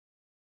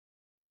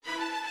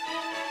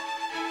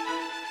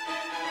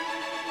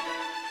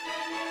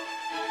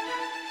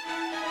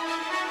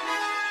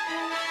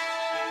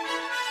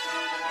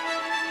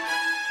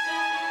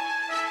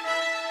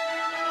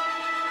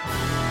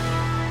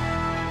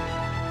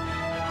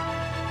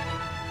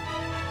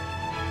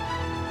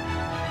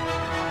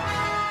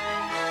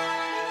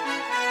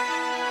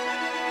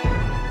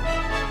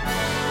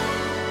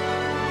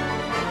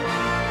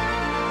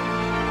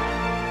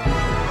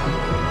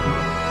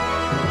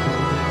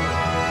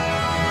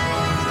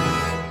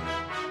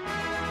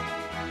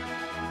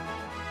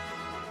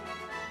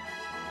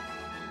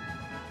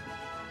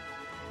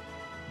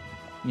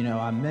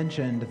I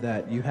mentioned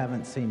that you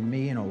haven't seen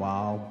me in a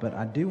while, but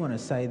I do want to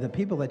say the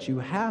people that you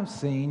have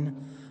seen,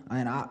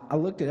 and I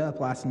looked it up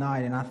last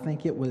night, and I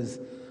think it was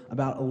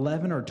about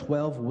 11 or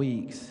 12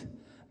 weeks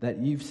that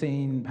you've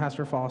seen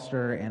Pastor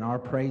Foster and our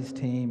praise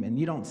team, and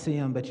you don't see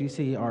them, but you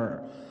see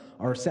our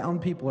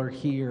sound people are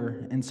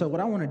here. And so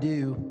what I want to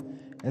do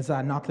as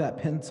I knock that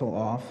pencil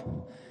off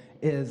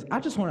is I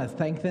just want to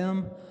thank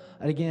them.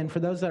 And again, for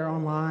those that are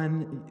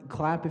online,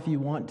 clap if you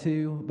want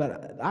to,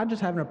 but I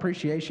just have an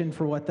appreciation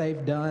for what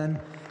they've done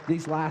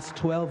these last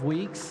 12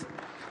 weeks.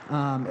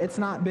 It's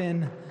not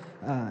been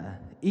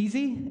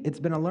easy.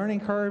 It's been a learning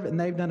curve, and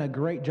they've done a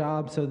great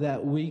job so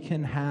that we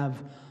can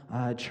have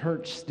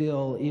church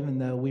still, even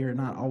though we are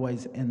not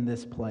always in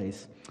this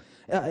place.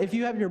 If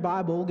you have your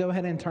Bible, go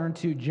ahead and turn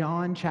to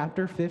John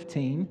chapter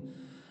 15.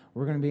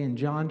 We're going to be in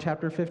John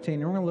chapter 15,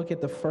 and we're going to look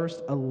at the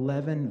first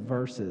 11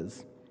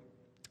 verses.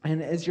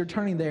 And as you're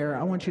turning there,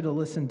 I want you to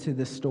listen to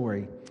this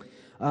story.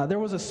 There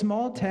was a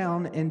small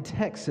town in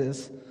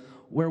Texas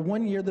where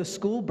one year the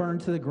school burned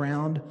to the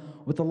ground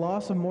with the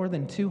loss of more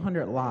than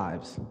 200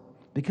 lives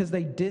because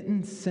they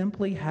didn't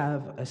simply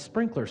have a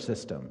sprinkler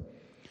system.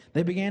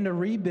 They began to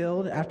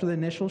rebuild after the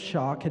initial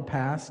shock had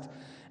passed,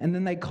 and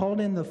then they called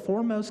in the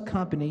foremost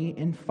company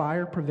in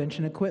fire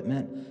prevention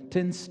equipment to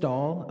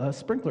install a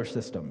sprinkler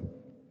system.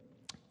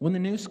 When the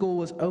new school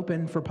was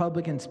opened for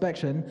public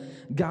inspection,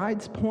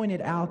 guides pointed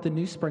out the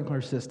new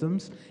sprinkler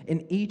systems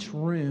in each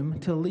room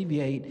to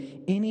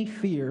alleviate any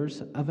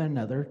fears of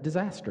another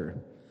disaster.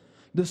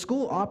 The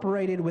school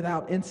operated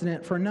without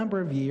incident for a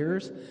number of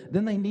years,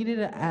 then they needed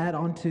to add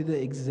onto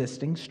the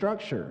existing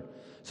structure.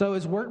 So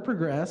as work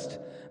progressed,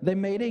 they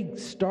made a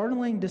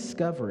startling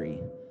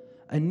discovery.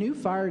 The new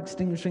fire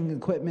extinguishing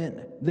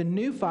equipment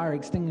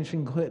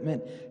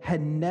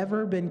had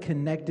never been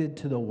connected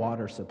to the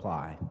water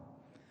supply.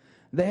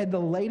 They had the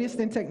latest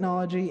in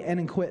technology and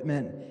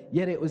equipment,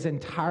 yet it was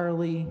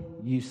entirely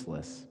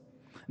useless.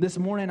 This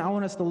morning, I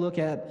want us to look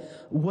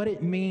at what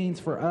it means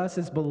for us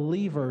as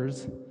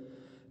believers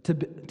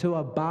to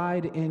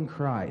abide in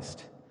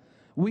Christ.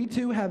 We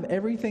too have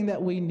everything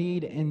that we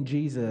need in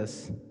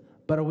Jesus,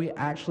 but are we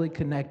actually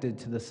connected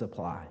to the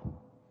supply?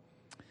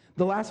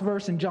 The last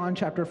verse in John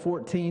chapter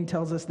 14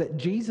 tells us that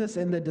Jesus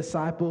and the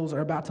disciples are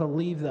about to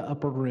leave the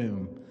upper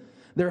room.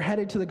 They're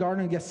headed to the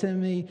Garden of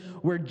Gethsemane,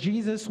 where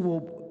Jesus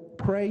will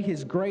pray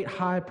his great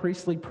high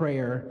priestly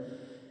prayer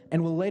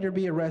and will later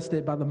be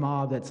arrested by the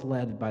mob that's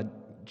led by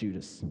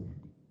Judas.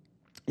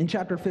 In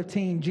chapter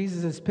 15,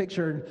 Jesus is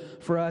pictured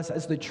for us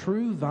as the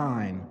true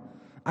vine.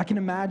 I can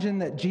imagine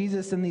that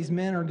Jesus and these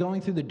men are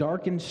going through the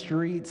darkened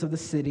streets of the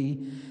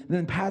city,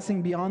 then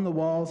passing beyond the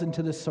walls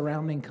into the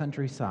surrounding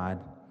countryside.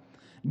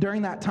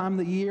 During that time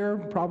of the year,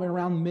 probably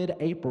around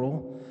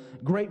mid-April,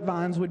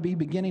 grapevines would be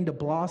beginning to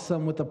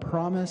blossom with the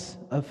promise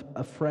of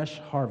a fresh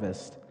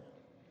harvest.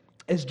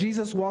 As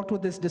Jesus walked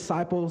with his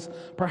disciples,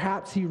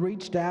 perhaps he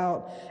reached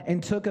out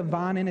and took a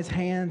vine in his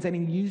hands and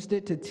he used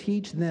it to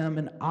teach them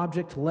an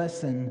object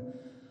lesson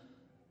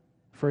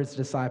for his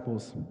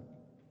disciples.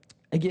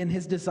 Again,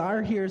 his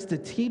desire here is to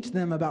teach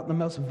them about the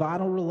most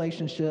vital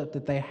relationship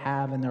that they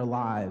have in their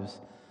lives,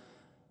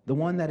 the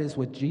one that is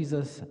with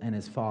Jesus and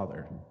his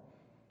Father.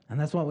 And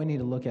that's what we need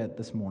to look at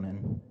this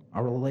morning,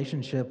 our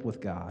relationship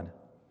with God.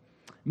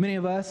 Many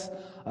of us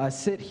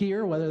sit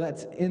here, whether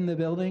that's in the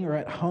building or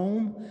at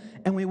home,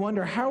 and we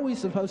wonder, how are we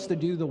supposed to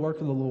do the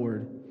work of the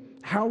Lord?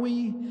 How are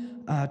we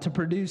to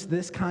produce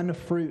this kind of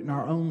fruit in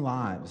our own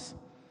lives?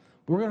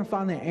 We're going to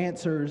find the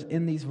answers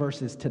in these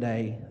verses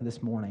today,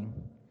 this morning.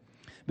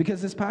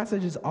 Because this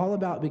passage is all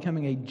about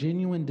becoming a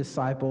genuine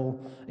disciple,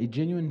 a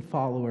genuine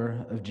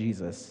follower of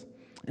Jesus.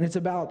 And it's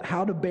about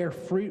how to bear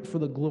fruit for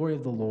the glory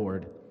of the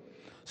Lord.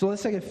 So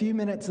let's take a few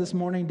minutes this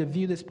morning to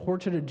view this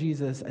portrait of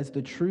Jesus as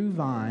the true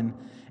vine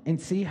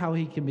and see how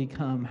we can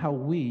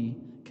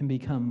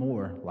become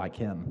more like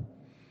him.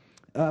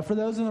 For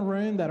those in the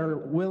room that are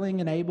willing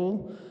and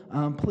able,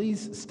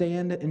 please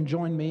stand and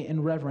join me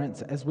in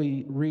reverence as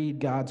we read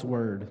God's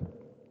word.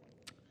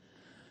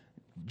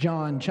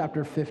 John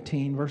chapter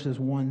 15, verses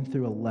 1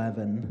 through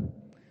 11.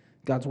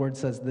 God's word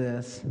says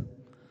this: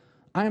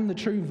 I am the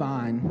true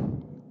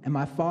vine, and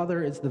my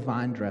Father is the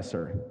vine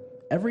dresser.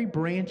 Every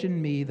branch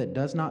in me that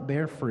does not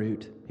bear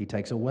fruit, he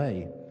takes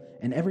away.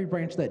 And every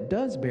branch that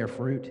does bear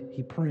fruit,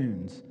 he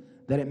prunes,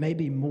 that it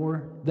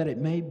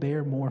may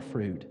bear more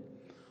fruit.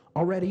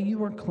 Already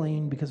you are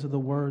clean because of the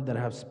word that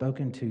I have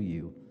spoken to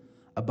you.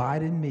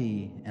 Abide in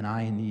me, and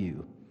I in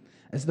you.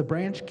 As the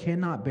branch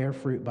cannot bear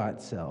fruit by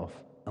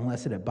itself,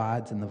 unless it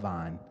abides in the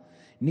vine,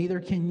 neither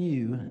can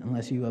you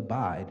unless you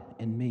abide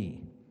in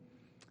me.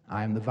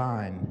 I am the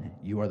vine,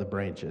 you are the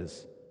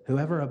branches.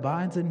 Whoever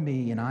abides in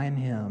me, and I in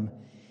him,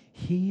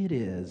 he it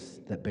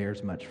is that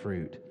bears much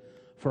fruit.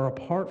 For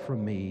apart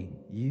from me,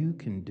 you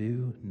can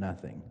do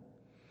nothing.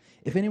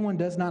 If anyone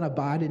does not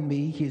abide in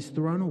me, he is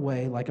thrown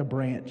away like a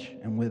branch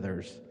and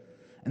withers.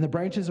 And the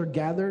branches are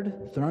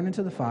gathered, thrown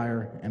into the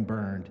fire, and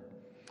burned.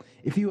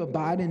 If you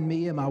abide in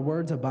me and my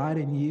words abide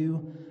in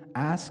you,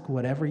 ask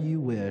whatever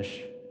you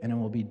wish, and it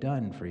will be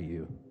done for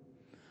you.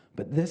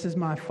 But this is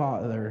my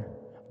Father,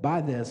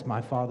 By this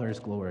my Father is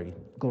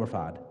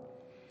glorified,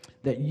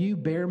 that you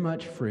bear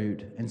much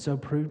fruit and so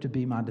prove to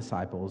be my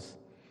disciples.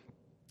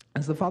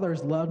 As the Father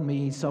has loved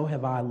me, so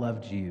have I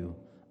loved you.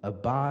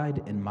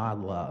 Abide in my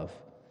love.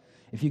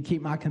 If you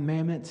keep my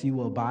commandments, you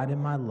will abide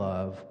in my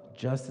love,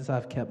 just as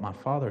I've kept my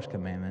Father's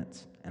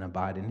commandments and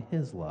abide in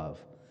his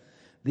love.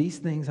 These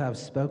things I have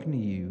spoken to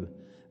you,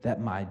 that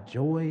my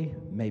joy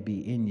may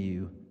be in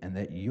you and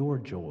that your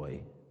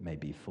joy may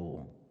be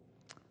full.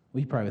 Will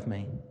you pray with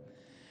me?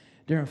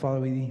 Dear Father,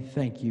 we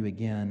thank you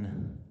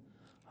again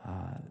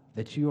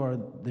that you are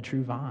the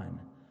true vine,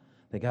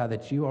 that God,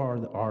 that you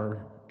are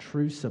our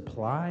true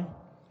supply,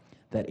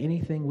 that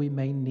anything we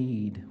may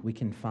need, we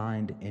can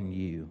find in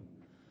you.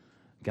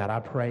 God, I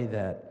pray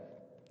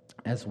that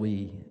as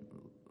we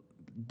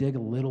dig a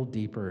little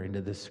deeper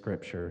into this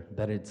scripture,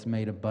 that it's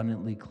made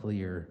abundantly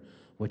clear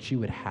what you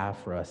would have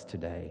for us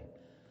today.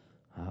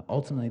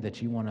 Ultimately,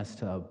 that you want us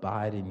to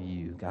abide in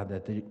you, God,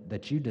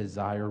 that you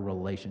desire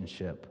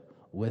relationship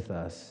with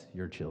us,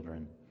 your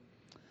children.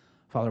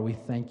 Father, we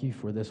thank you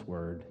for this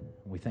word.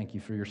 We thank you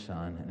for your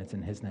Son, and it's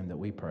in his name that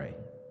we pray.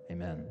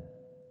 Amen.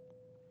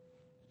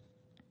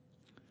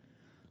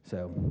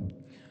 So,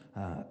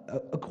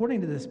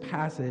 according to this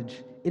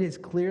passage, it is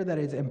clear that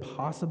it is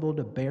impossible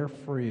to bear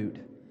fruit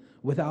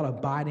without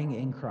abiding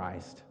in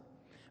Christ.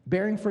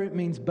 Bearing fruit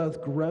means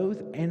both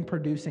growth and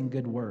producing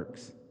good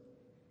works.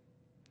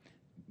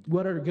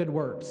 What are good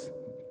works?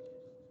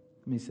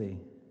 Let me see.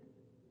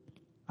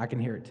 I can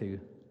hear it too.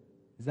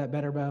 Is that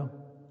better, Bo?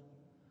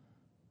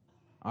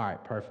 All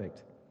right,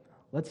 perfect.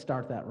 Let's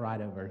start that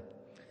right over.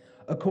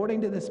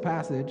 According to this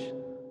passage,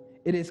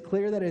 it is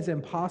clear that it is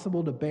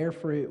impossible to bear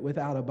fruit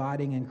without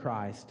abiding in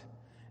Christ.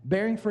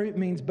 Bearing fruit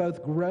means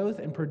both growth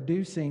and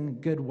producing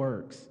good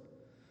works.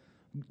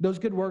 Those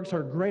good works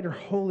are greater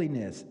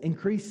holiness,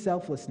 increased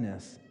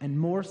selflessness, and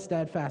more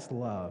steadfast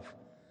love.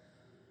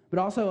 But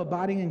also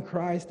abiding in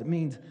Christ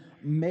means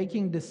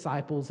making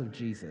disciples of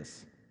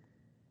Jesus.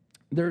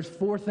 There's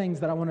 4 things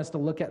that I want us to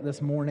look at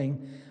this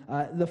morning.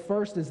 The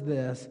first is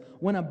this.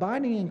 When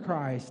abiding in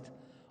Christ,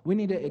 we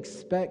need to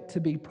expect to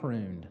be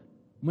pruned.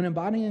 When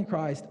abiding in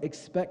Christ,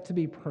 expect to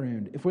be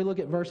pruned. If we look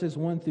at verses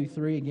 1 through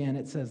 3 again,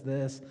 it says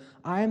this: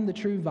 I am the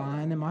true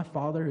vine, and my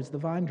Father is the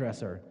vine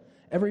dresser.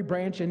 Every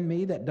branch in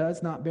me that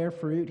does not bear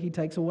fruit, he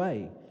takes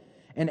away.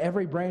 And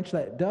every branch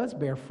that does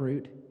bear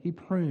fruit, he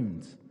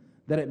prunes,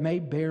 that it may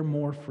bear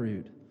more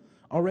fruit.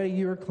 Already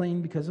you are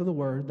clean because of the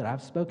word that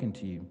I've spoken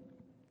to you.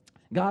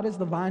 God, as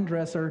the vine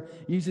dresser,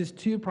 uses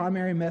 2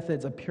 primary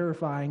methods of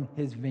purifying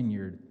his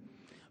vineyard.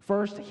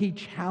 First, he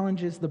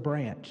challenges the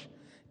branch.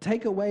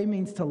 Take away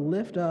means to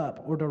lift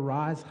up or to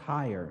rise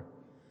higher,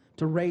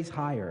 to raise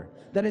higher.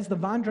 That is, the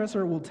vine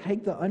dresser will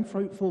take the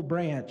unfruitful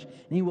branch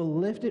and he will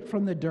lift it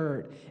from the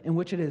dirt in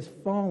which it has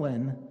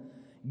fallen,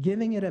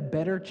 giving it a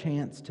better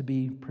chance to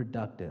be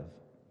productive.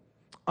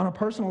 On a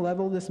personal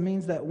level, this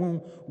means that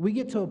when we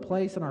get to a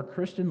place in our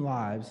Christian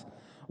lives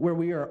where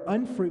we are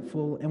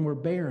unfruitful and we're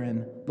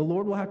barren, the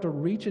Lord will have to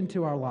reach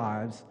into our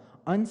lives,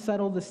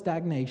 unsettle the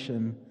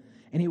stagnation,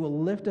 and he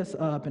will lift us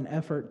up in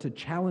effort to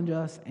challenge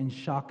us and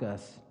shock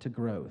us to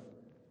growth.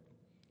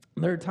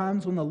 There are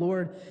times when the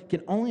Lord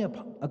can only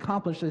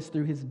accomplish this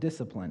through his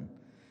discipline.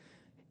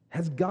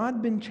 Has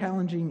God been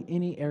challenging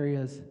any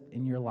areas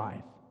in your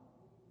life?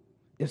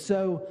 If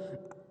so,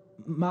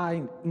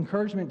 my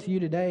encouragement to you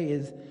today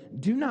is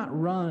do not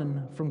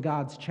run from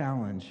God's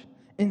challenge.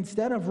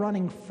 Instead of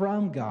running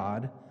from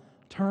God,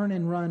 turn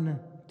and run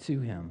to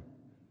him.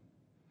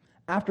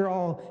 After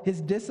all, his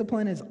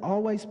discipline is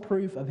always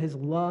proof of his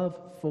love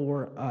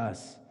for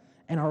us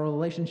and our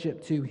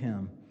relationship to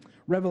him.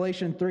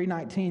 Revelation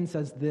 3:19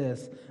 says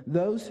this: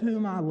 those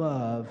whom I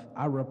love,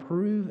 I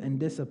reprove and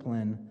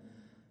discipline,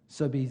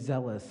 so be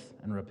zealous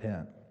and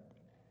repent.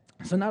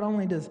 So not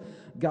only does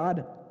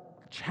God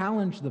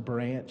challenge the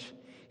branch,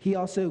 he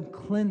also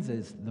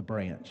cleanses the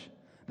branch.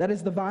 That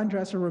is, the vine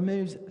dresser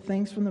removes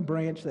things from the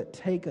branch that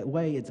take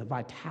away its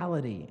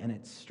vitality and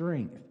its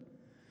strength.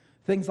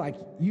 Things like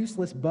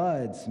useless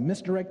buds,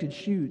 misdirected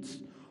shoots,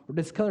 or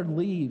discolored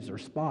leaves or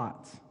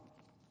spots.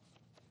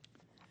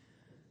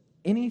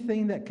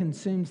 Anything that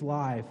consumes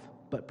life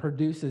but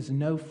produces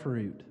no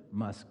fruit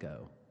must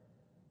go.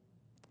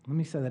 Let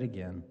me say that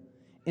again.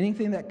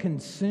 Anything that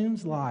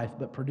consumes life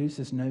but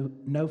produces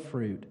no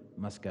fruit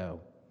must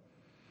go.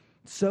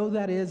 So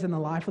that is in the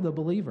life of the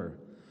believer.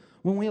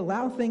 When we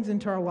allow things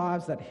into our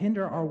lives that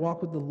hinder our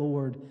walk with the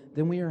Lord,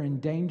 then we are in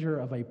danger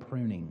of a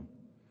pruning.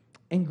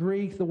 In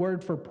Greek, the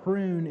word for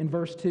prune in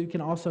verse 2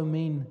 can also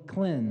mean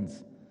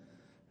cleanse.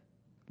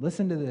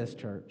 Listen to this,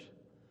 church.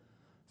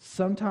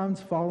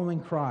 Sometimes following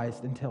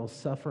Christ entails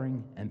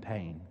suffering and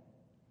pain.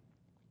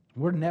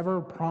 We're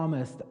never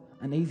promised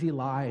an easy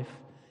life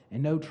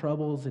and no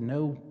troubles and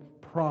no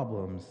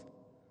problems.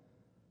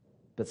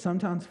 But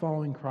sometimes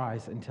following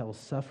Christ entails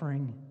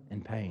suffering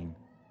and pain.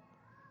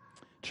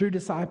 True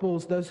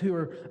disciples, those who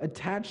are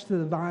attached to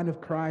the vine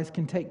of Christ,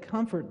 can take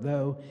comfort,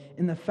 though,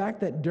 in the fact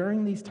that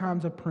during these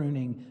times of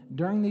pruning,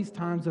 during these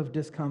times of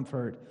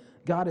discomfort,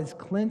 God is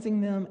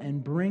cleansing them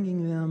and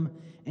bringing them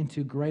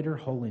into greater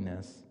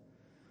holiness.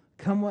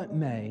 Come what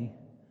may,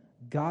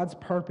 God's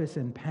purpose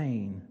in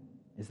pain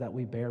is that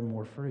we bear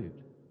more fruit.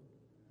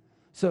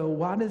 So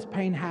why does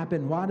pain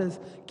happen? Why does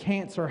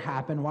cancer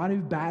happen? Why do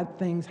bad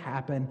things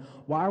happen?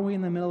 Why are we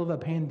in the middle of a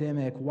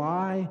pandemic?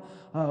 Why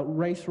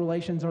race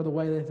relations are the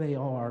way that they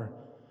are?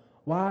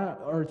 Why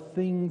are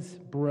things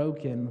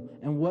broken?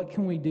 And what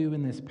can we do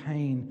in this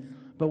pain?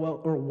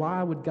 Or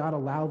why would God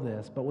allow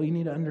this? But we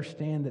need to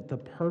understand that the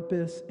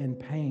purpose in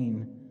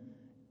pain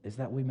is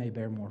that we may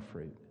bear more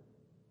fruit.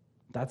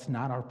 That's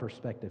not our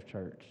perspective,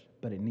 church,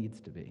 but it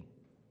needs to be.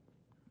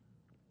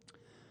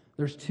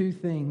 There's two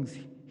things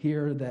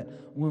here that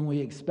when we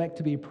expect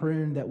to be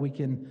pruned that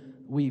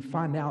we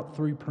find out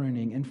through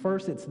pruning. And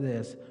first it's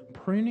this: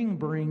 pruning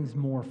brings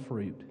more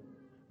fruit.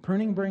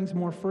 Pruning brings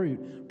more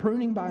fruit.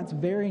 Pruning by its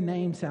very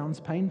name sounds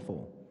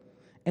painful.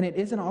 And it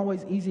isn't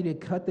always easy to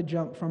cut the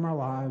junk from our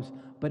lives,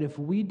 but if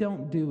we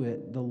don't do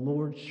it, the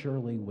Lord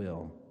surely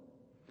will.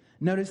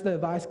 Notice the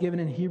advice given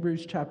in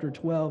Hebrews chapter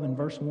 12 and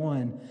verse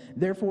 1.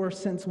 Therefore,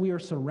 since we are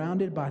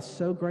surrounded by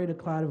so great a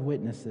cloud of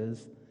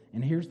witnesses,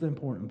 and here's the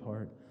important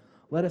part,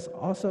 let us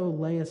also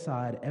lay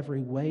aside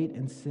every weight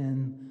and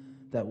sin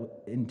that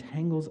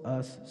entangles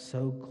us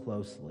so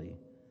closely.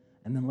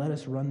 And then let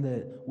us run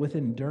with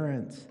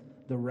endurance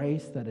the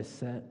race that is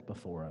set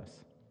before us.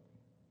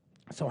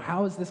 So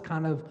how is this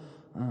kind of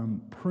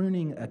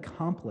pruning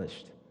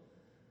accomplished?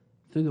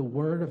 Through the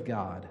Word of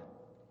God.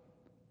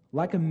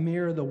 Like a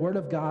mirror, the Word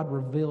of God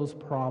reveals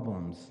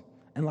problems.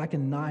 And like a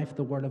knife,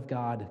 the Word of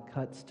God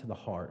cuts to the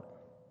heart.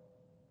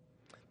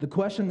 The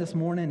question this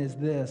morning is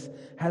this: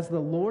 has the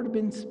Lord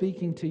been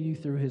speaking to you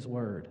through His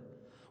Word?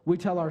 We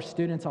tell our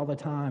students all the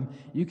time,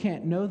 you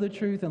can't know the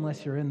truth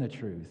unless you're in the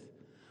truth.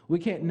 We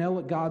can't know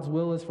what God's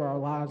will is for our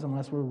lives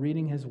unless we're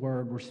reading His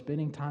Word, we're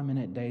spending time in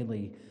it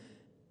daily.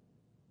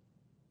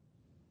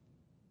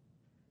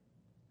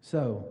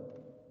 So,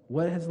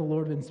 what has the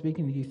Lord been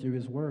speaking to you through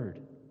His Word?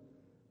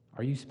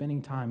 Are you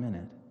spending time in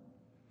it?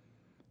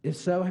 If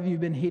so, have you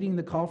been heeding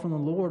the call from the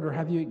Lord, or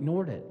have you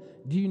ignored it?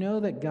 Do you know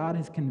that God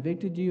has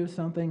convicted you of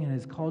something and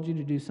has called you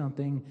to do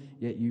something,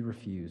 yet you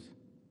refuse?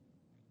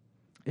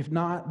 If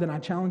not, then I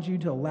challenge you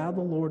to allow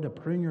the Lord to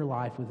prune your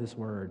life with His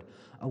Word.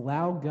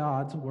 Allow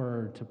God's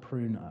Word to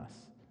prune us.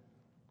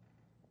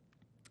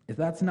 If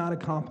that's not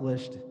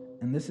accomplished,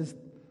 and this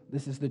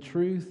is the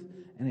truth,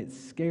 and it's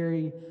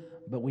scary,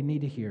 but we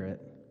need to hear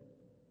it.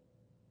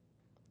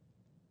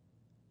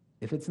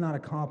 If it's not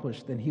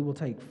accomplished, then He will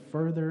take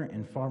further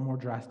and far more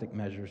drastic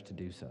measures to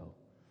do so.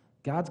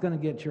 God's going to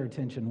get your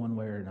attention one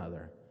way or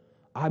another.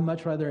 I'd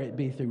much rather it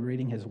be through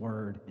reading His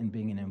Word and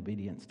being in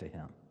obedience to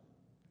Him.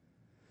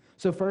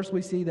 So first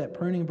we see that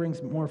pruning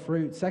brings more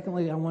fruit.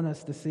 Secondly, I want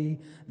us to see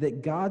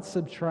that God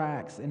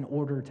subtracts in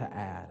order to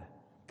add.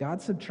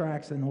 God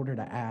subtracts in order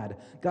to add.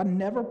 God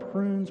never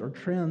prunes or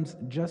trims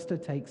just to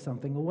take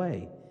something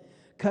away.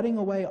 Cutting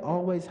away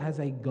always has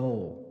a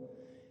goal.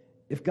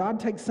 If God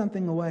takes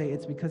something away,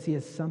 it's because He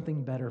has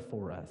something better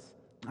for us.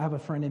 I have a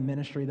friend in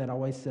ministry that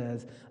always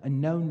says, a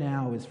no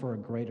now is for a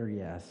greater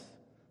yes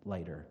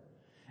later.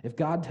 If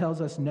God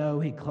tells us no,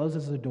 He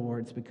closes the door,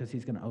 it's because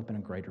He's going to open a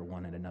greater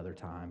one at another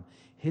time.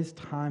 His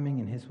timing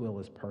and His will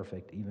is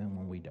perfect, even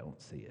when we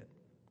don't see it.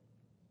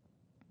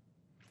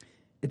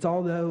 It's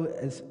all though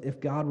as if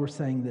God were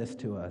saying this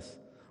to us: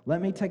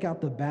 let me take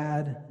out the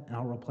bad and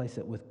I'll replace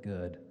it with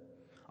good.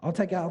 I'll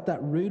take out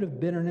that root of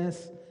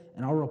bitterness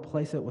and I'll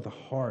replace it with a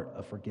heart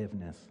of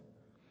forgiveness.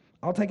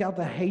 I'll take out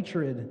the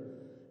hatred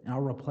and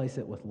I'll replace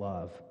it with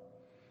love.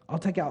 I'll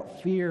take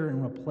out fear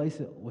and replace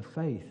it with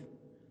faith.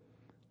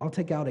 I'll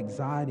take out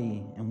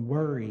anxiety and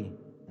worry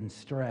and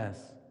stress,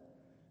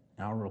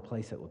 and I'll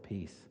replace it with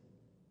peace.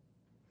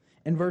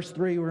 In verse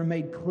 3, we're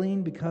made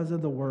clean because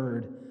of the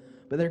Word,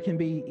 but there can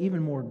be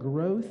even more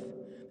growth,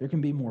 there can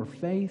be more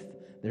faith,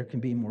 there can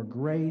be more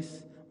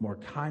grace, more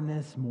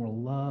kindness, more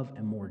love,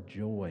 and more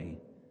joy.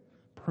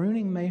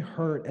 Pruning may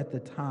hurt at the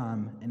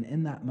time and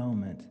in that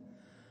moment,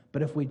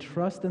 but if we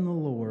trust in the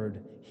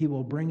Lord, He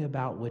will bring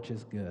about which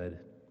is good.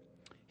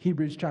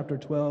 Hebrews chapter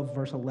 12,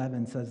 verse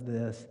 11 says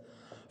this: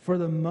 for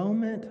the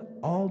moment,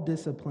 all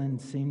discipline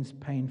seems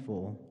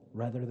painful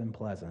rather than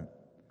pleasant,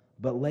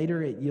 but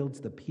later it yields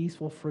the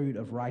peaceful fruit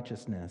of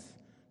righteousness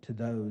to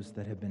those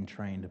that have been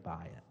trained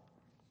by it.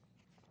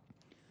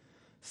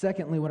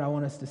 Secondly, what I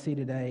want us to see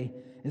today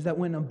is that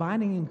when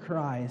abiding in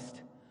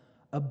Christ,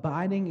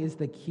 abiding is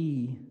the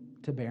key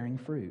to bearing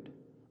fruit.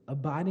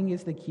 Abiding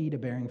is the key to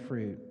bearing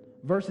fruit.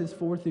 Verses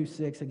 4 through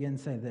 6 again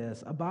say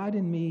this: abide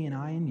in me and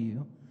I in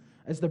you.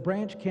 As the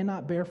branch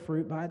cannot bear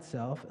fruit by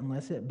itself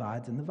unless it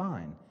abides in the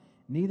vine,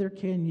 neither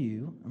can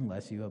you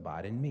unless you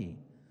abide in me.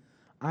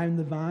 I am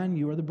the vine,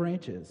 you are the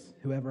branches.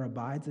 Whoever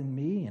abides in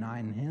me and I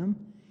in him,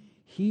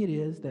 he it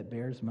is that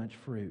bears much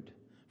fruit.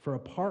 For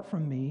apart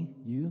from me,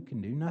 you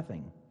can do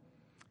nothing.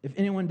 If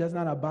anyone does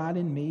not abide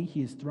in me,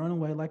 he is thrown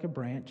away like a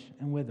branch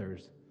and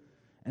withers.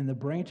 And the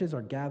branches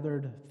are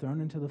gathered,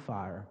 thrown into the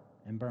fire,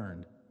 and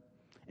burned.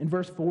 In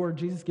verse 4,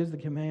 Jesus gives the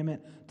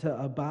commandment to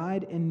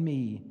abide in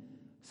me.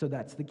 So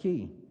that's the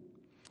key.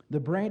 The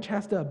branch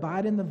has to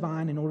abide in the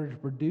vine in order to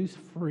produce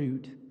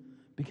fruit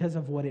because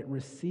of what it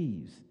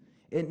receives.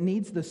 It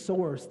needs the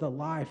source, the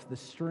life, the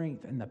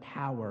strength, and the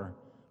power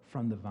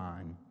from the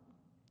vine.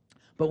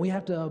 But we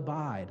have to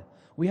abide.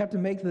 We have to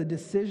make the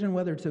decision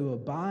whether to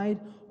abide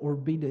or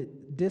be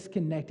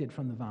disconnected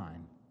from the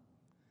vine.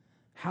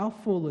 How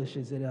foolish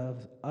is it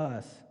of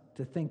us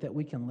to think that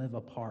we can live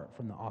apart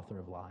from the author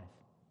of life?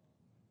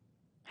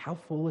 How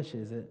foolish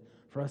is it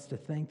for us to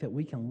think that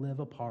we can live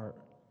apart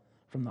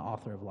from the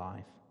author of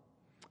life?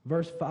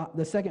 Verse 5,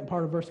 the second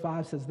part of verse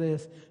 5 says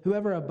this: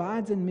 whoever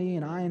abides in me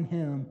and I in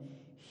him,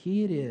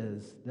 he it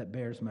is that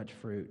bears much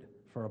fruit.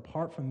 For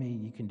apart from me,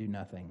 you can do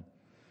nothing.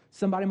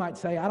 Somebody might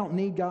say, I don't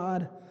need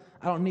God.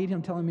 I don't need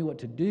him telling me what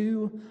to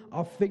do.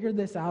 I'll figure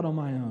this out on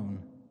my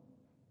own.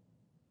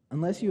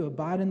 Unless you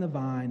abide in the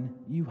vine,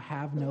 you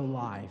have no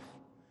life,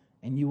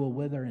 and you will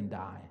wither and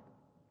die.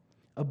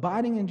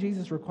 Abiding in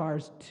Jesus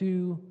requires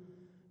two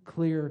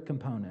clear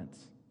components: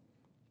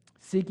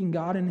 seeking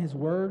God in his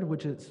word,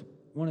 which is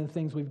one of the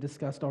things we've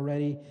discussed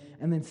already,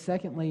 and then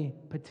secondly,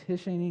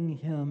 petitioning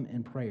him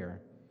in prayer.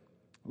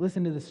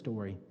 Listen to this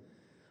story.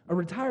 A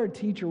retired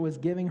teacher was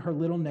giving her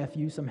little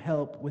nephew some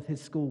help with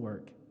his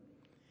schoolwork.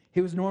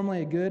 He was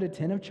normally a good,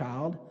 attentive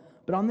child,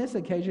 but on this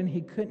occasion, he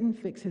couldn't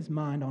fix his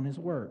mind on his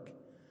work,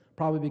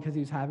 probably because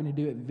he was having to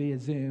do it via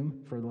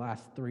Zoom for the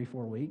last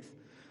 3-4 weeks,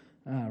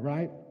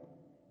 right?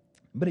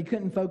 But he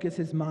couldn't focus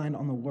his mind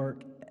on the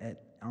work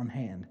on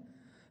hand.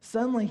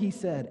 Suddenly he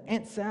said,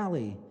 Aunt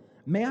Sally,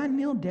 may I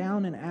kneel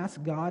down and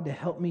ask God to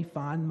help me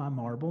find my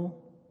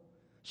marble?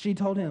 She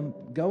told him,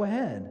 go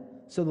ahead.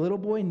 So the little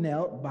boy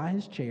knelt by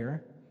his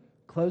chair,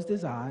 closed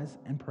his eyes,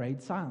 and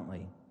prayed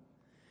silently.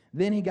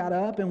 Then he got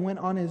up and went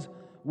on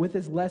with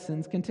his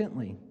lessons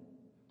contently.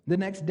 The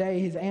next day,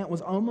 his aunt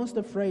was almost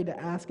afraid to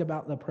ask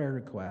about the prayer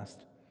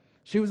request.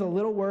 She was a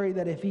little worried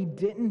that if he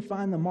didn't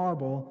find the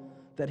marble,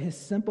 that his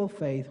simple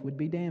faith would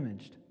be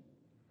damaged.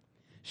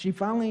 She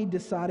finally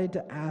decided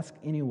to ask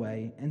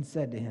anyway and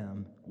said to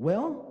him,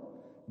 well,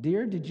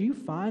 dear, did you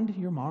find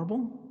your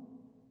marble?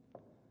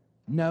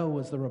 No,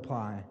 was the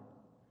reply,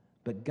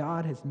 but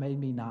God has made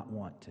me not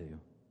want to.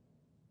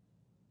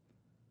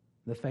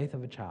 The faith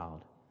of a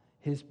child.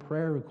 His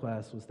prayer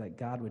request was that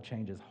God would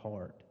change his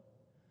heart,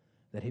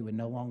 that he would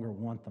no longer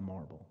want the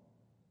marble.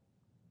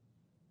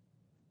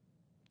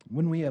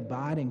 When we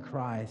abide in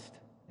Christ,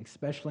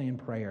 especially in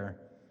prayer,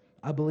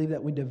 I believe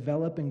that we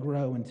develop and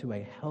grow into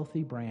a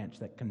healthy branch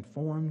that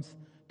conforms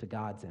to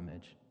God's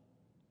image.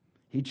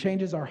 He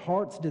changes our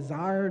heart's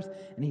desires,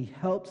 and he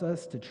helps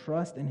us to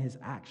trust in his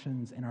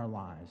actions in our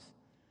lives,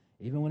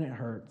 even when it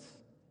hurts,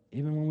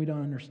 even when we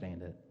don't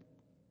understand it.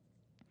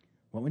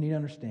 What we need to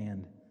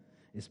understand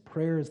is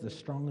prayer is the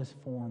strongest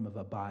form of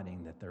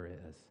abiding that there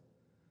is.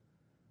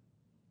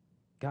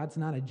 God's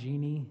not a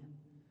genie.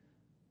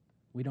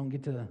 We don't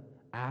get to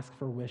ask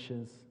for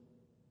wishes.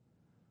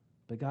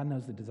 But God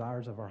knows the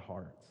desires of our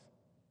hearts.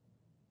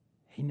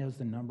 He knows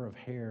the number of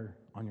hair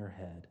on your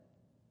head.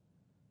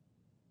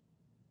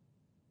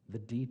 The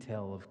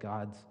detail of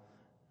God's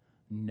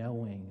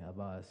knowing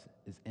of us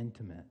is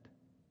intimate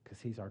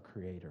because he's our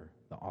creator,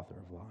 the author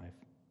of life.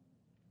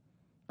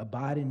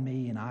 Abide in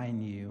me and I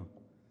in you.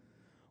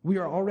 We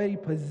are already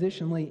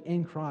positionally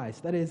in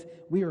Christ. That is,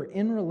 we are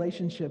in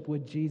relationship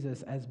with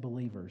Jesus as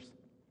believers.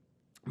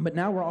 But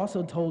now we're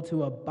also told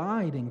to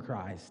abide in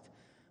Christ.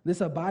 This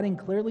abiding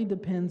clearly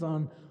depends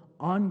on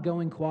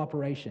ongoing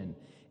cooperation.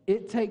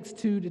 It takes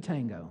two to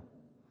tango.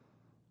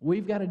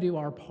 We've got to do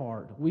our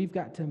part. We've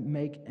got to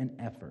make an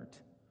effort.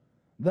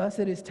 Thus,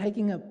 it is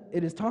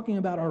talking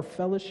about our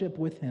fellowship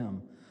with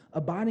him,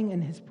 abiding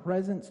in his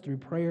presence through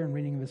prayer and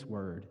reading of his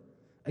word.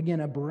 Again,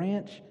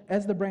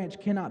 the branch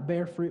cannot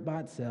bear fruit by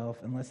itself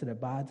unless it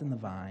abides in the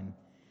vine,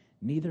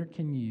 neither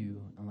can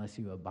you unless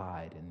you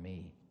abide in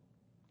me.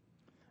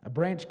 A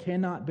branch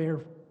cannot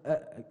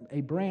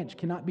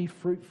be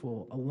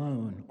fruitful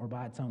alone or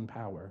by its own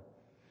power.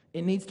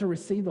 It needs to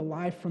receive the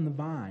life from the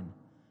vine.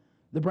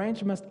 The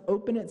branch must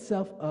open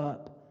itself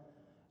up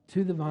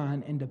to the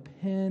vine and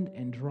depend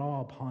and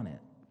draw upon it.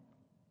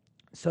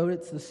 So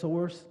its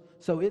source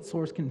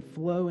can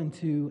flow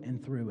into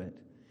and through it.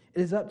 It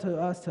is up to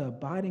us to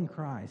abide in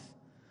Christ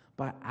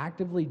by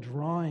actively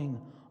drawing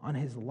on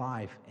his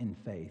life in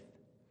faith.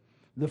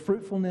 The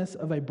fruitfulness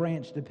of a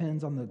branch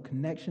depends on the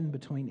connection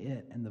between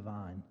it and the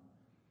vine.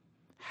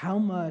 How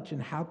much and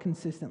how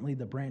consistently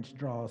the branch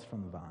draws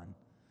from the vine.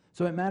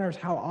 So it matters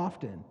how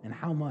often and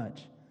how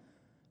much.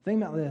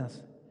 Think about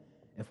this.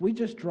 If we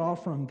just draw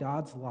from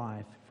God's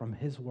life, from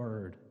his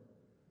word,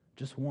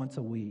 just once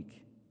a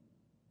week,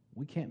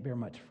 we can't bear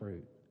much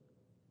fruit.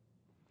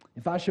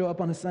 If I show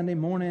up on a Sunday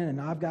morning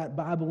and I've got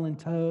Bible in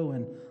tow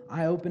and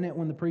I open it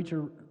when the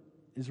preacher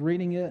is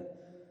reading it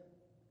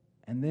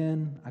and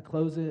then I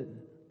close it,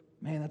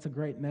 man, that's a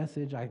great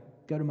message. I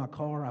go to my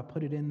car, I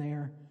put it in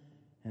there,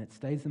 and it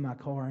stays in my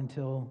car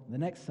until the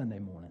next Sunday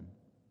morning.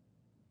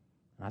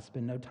 And I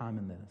spend no time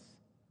in this.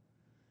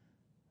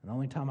 And the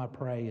only time I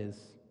pray is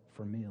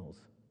for meals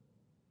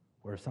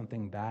where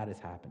something bad is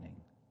happening.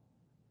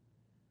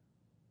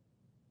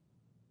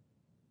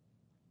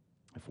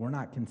 if we're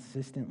not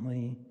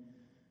consistently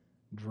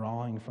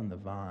drawing from the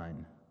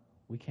vine,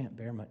 we can't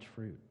bear much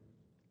fruit.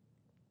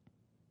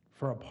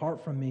 For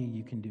apart from me,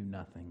 you can do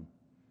nothing.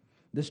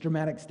 This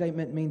dramatic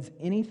statement means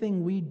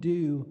anything we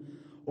do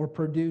or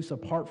produce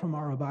apart from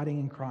our abiding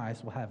in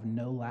Christ will have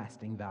no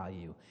lasting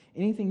value.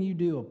 Anything you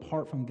do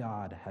apart from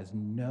God has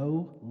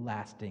no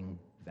lasting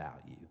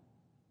value.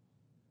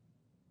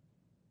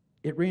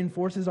 It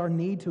reinforces our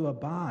need to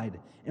abide.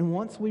 And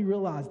once we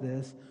realize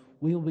this,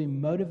 we will be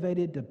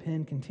motivated to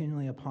depend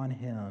continually upon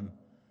Him,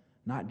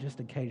 not just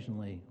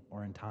occasionally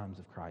or in times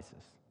of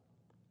crisis.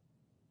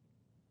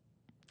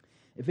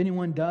 If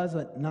anyone does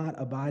not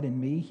abide in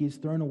me, he is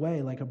thrown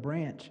away like a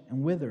branch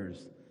and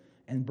withers,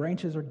 and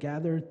branches are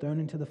gathered, thrown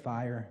into the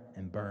fire,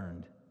 and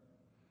burned.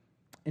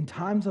 In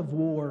times of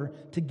war,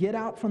 to get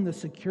out from the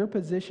secure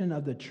position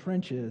of the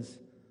trenches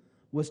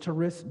was to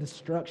risk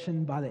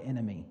destruction by the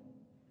enemy.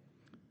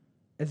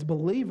 As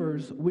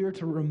believers, we are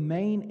to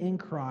remain in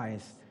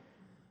Christ,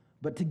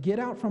 but to get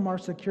out from our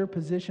secure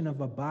position of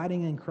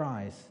abiding in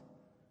Christ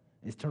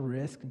is to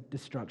risk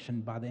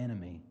destruction by the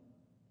enemy.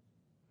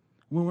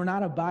 When we're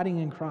not abiding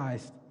in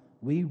Christ,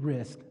 we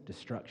risk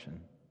destruction.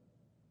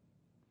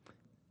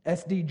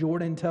 S.D.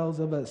 Jordan tells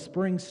of a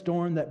spring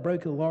storm that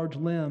broke a large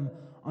limb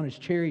on his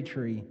cherry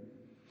tree.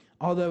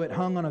 Although it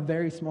hung on a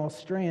very small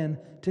strand,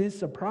 to his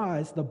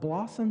surprise, the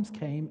blossoms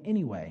came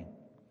anyway.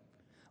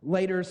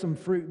 Later, some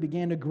fruit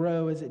began to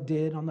grow as it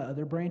did on the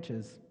other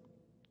branches.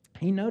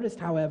 He noticed,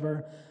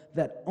 however,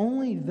 that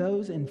only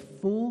those in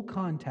full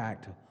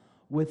contact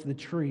with the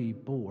tree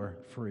bore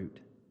fruit,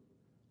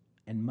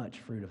 and much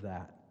fruit of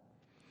that,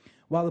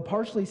 while the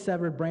partially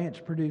severed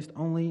branch produced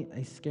only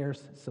a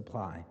scarce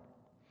supply.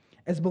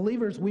 As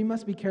believers, we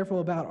must be careful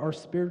about our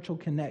spiritual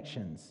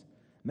connections,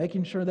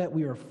 making sure that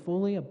we are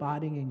fully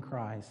abiding in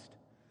Christ.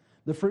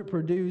 The fruit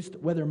produced,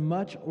 whether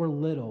much or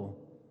little,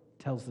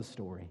 tells the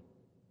story.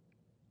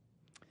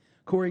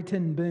 Corrie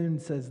ten Boom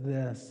says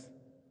this: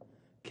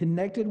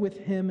 "Connected with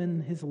Him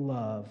in His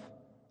love,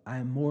 I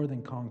am more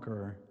than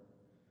conqueror.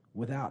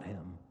 Without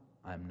Him,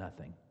 I am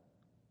nothing."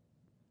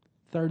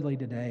 Thirdly,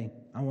 today,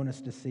 I want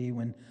us to see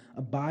when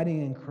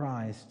abiding in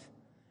Christ,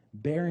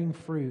 bearing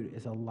fruit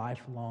is a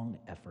lifelong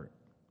effort.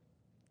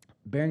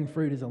 Bearing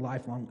fruit is a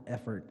lifelong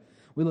effort.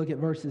 We look at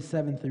verses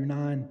 7 through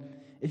 9.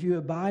 "If you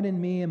abide in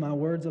me and my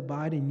words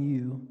abide in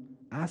you,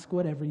 ask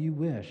whatever you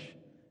wish.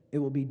 It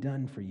will be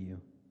done for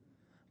you.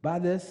 By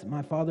this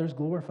my Father is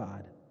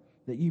glorified,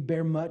 that you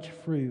bear much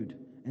fruit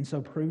and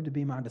so prove to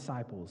be my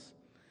disciples.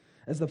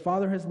 As the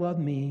Father has loved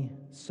me,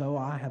 so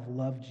I have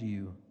loved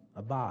you.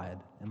 Abide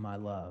in my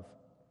love."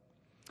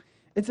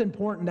 It's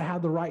important to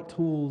have the right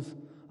tools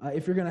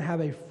if you're going to have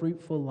a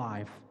fruitful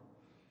life.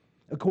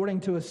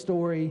 According to a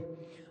story,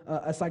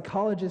 a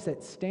psychologist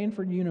at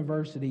Stanford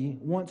University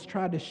once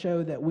tried to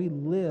show that we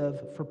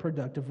live for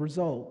productive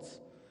results,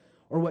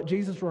 or what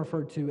Jesus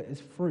referred to as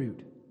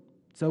fruit.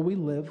 So we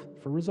live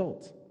for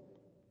results.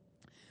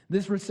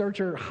 This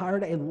researcher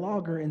hired a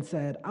logger and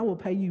said, "I will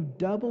pay you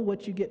double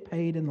what you get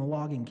paid in the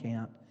logging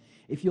camp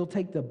if you'll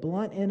take the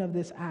blunt end of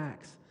this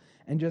axe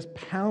and just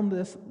pound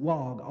this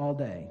log all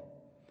day.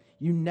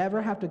 You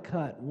never have to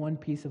cut one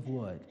piece of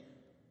wood.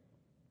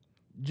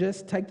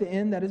 Just take the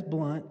end that is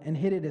blunt and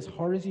hit it as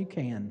hard as you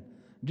can,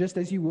 just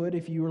as you would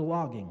if you were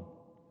logging."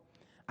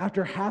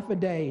 After half a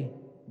day,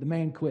 the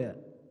man quit.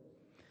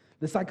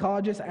 The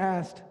psychologist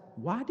asked,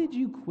 "Why did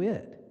you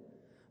quit?"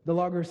 The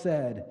logger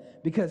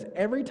said, "Because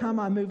every time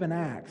I move an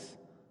axe,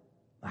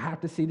 I have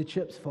to see the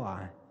chips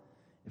fly.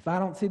 If I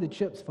don't see the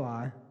chips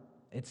fly,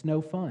 it's no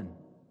fun."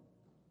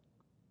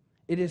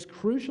 It is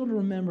crucial to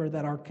remember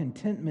that our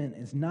contentment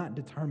is not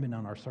determined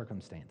on our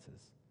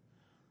circumstances.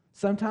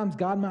 Sometimes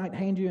God might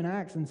hand you an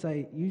axe and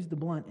say, "Use the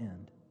blunt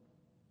end."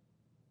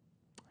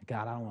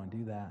 God, I don't want to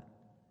do that.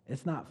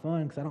 It's not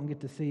fun because I don't get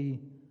to see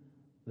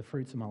the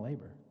fruits of my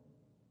labor.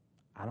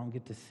 I don't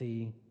get to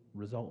see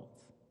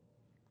results.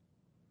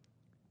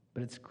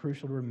 But it's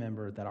crucial to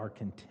remember that our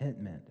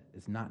contentment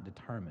is not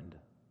determined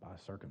by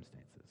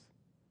circumstances.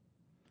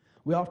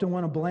 We often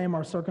want to blame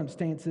our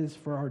circumstances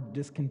for our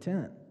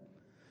discontent.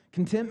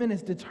 Contentment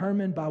is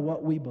determined by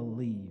what we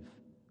believe.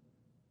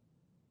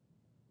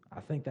 I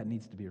think that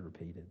needs to be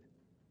repeated.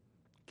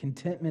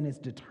 Contentment is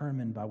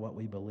determined by what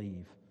we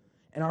believe.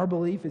 And our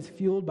belief is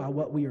fueled by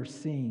what we are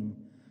seeing.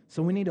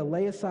 So we need to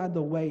lay aside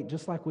the weight,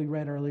 just like we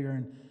read earlier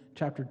in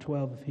chapter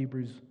 12 of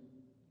Hebrews.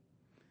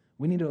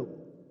 We need to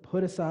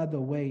put aside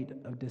the weight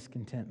of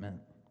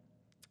discontentment,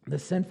 the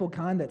sinful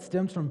kind that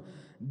stems from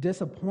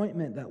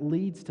disappointment that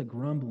leads to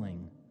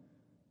grumbling.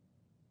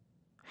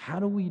 How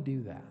do we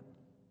do that?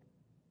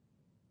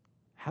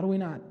 How do we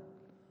not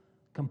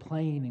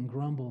complain and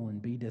grumble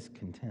and be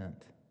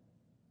discontent?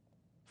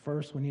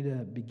 First, we need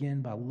to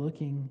begin by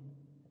looking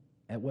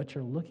at what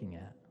you're looking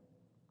at.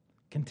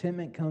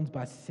 Contentment comes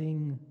by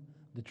seeing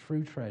the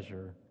true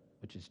treasure,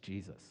 which is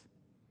Jesus.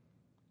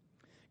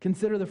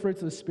 Consider the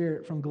fruits of the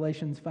Spirit from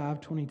Galatians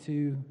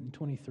 5:22 and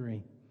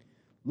 23.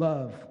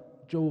 Love,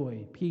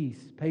 joy,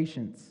 peace,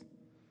 patience,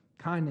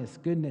 kindness,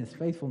 goodness,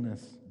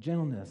 faithfulness,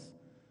 gentleness,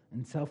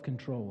 and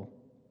self-control.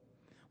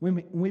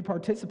 When we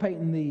participate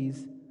in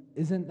these,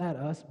 isn't that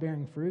us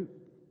bearing fruit?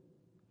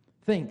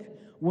 Think,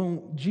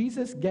 when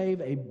Jesus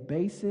gave a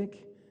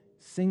basic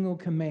single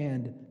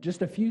command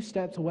just a few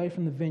steps away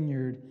from the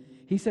vineyard,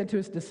 he said to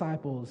his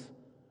disciples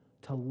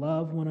to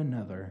love one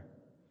another.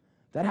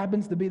 That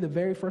happens to be the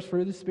very first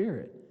fruit of the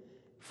Spirit.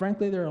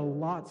 Frankly, there are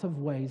lots of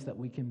ways that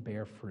we can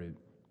bear fruit.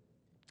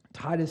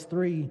 Titus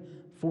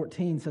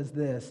 3:14 says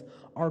this,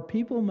 "Our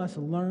people must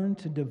learn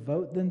to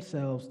devote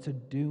themselves to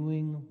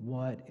doing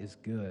what is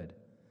good,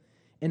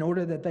 in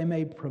order that they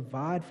may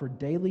provide for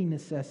daily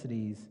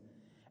necessities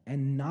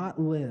and not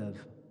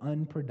live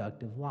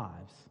unproductive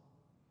lives."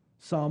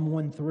 Psalm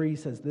 1:3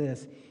 says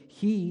this,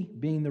 "He,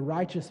 being the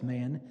righteous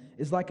man,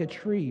 is like a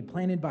tree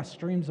planted by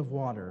streams of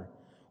water,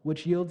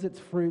 which yields its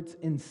fruits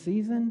in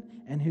season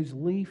and whose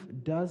leaf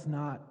does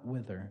not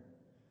wither.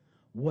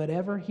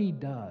 Whatever he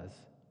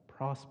does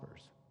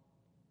prospers."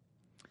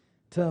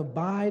 To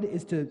abide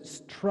is to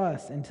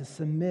trust and to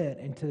submit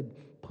and to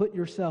put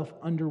yourself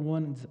under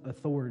one's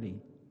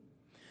authority.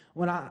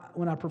 When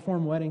I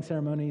perform wedding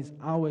ceremonies,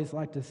 I always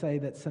like to say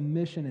that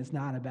submission is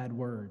not a bad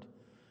word.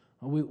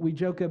 We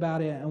joke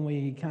about it, and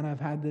we kind of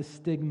had this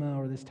stigma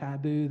or this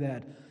taboo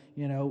that,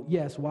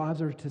 yes,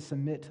 wives are to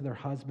submit to their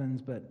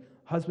husbands, but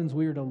husbands,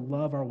 we are to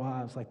love our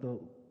wives like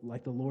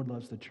the Lord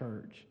loves the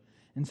church.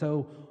 And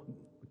so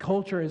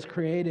culture has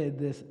created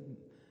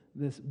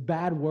this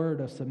bad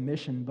word of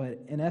submission, but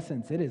in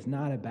essence, it is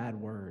not a bad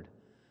word.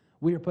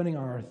 We are putting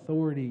our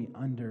authority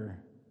under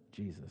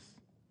Jesus,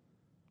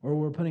 or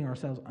we're putting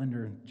ourselves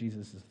under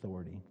Jesus'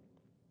 authority.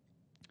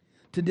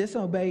 To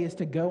disobey is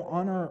to go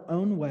on our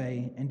own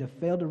way and to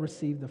fail to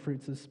receive the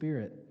fruits of the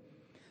Spirit.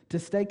 To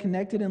stay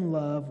connected in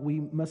love, we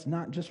must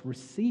not just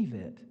receive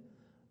it,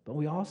 but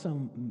we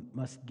also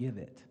must give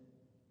it.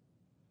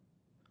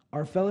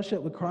 Our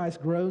fellowship with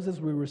Christ grows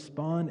as we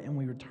respond and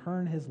we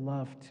return his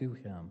love to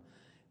him.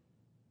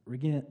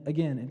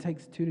 Again, it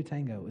takes two to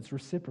tango. It's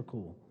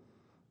reciprocal.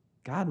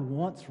 God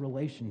wants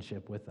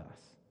relationship with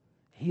us.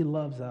 He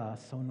loves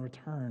us, so in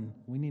return,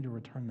 we need to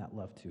return that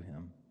love to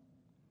him.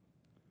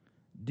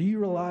 Do you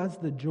realize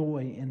the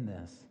joy in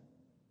this?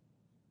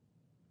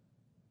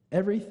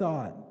 Every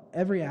thought,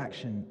 every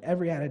action,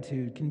 every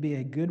attitude can be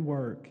a good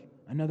work,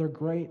 another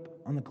grape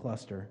on the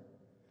cluster.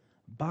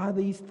 By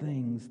these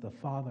things, the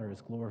Father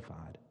is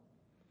glorified.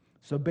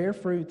 So bear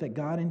fruit that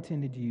God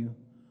intended you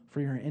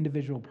for your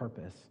individual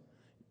purpose.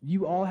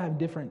 You all have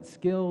different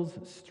skills,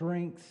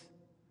 strengths,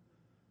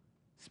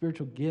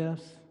 spiritual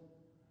gifts.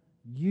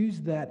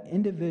 Use that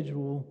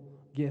individual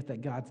gift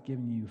that God's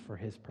given you for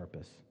his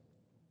purpose.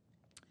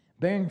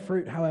 Bearing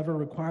fruit, however,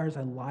 requires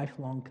a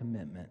lifelong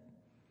commitment,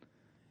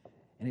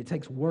 and it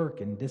takes work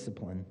and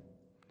discipline.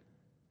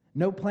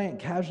 No plant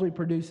casually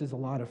produces a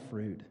lot of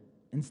fruit.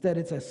 Instead,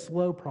 it's a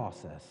slow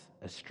process,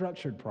 a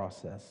structured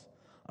process,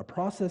 a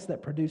process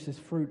that produces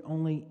fruit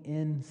only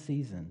in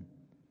season.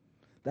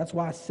 That's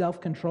why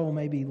self-control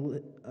may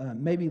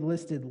be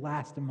listed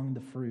last among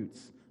the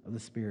fruits of the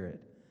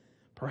Spirit.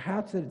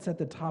 Perhaps it's at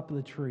the top of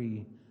the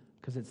tree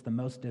because it's the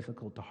most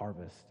difficult to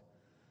harvest.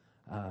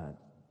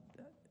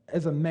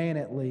 As a man,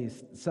 at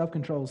least,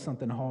 self-control is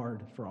something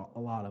hard for a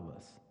lot of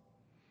us,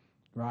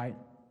 right?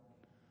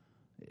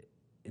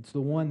 It's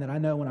the one that I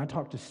know when I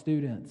talk to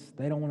students,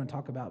 they don't want to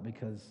talk about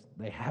because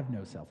they have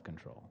no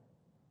self-control.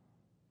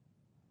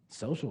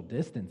 Social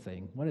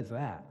distancing, what is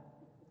that?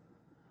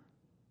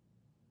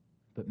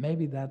 But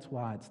maybe that's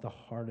why it's the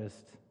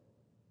hardest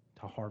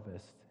to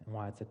harvest and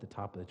why it's at the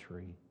top of the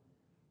tree,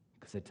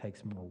 because it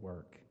takes more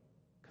work,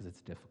 because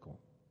it's difficult.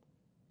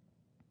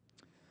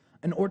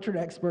 An orchard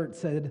expert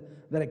said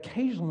that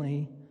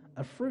occasionally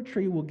a fruit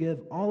tree will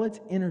give all its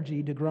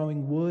energy to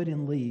growing wood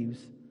and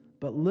leaves,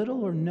 but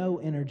little or no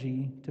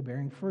energy to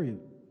bearing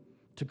fruit.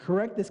 To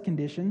correct this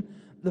condition,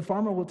 the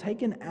farmer will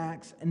take an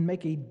axe and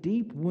make a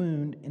deep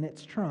wound in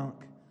its trunk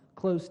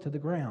close to the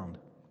ground.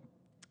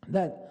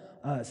 That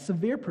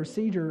severe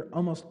procedure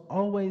almost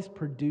always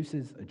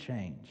produces a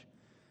change.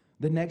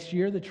 The next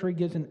year, the tree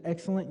gives an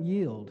excellent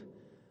yield.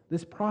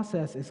 This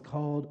process is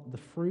called the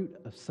fruit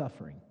of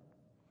suffering.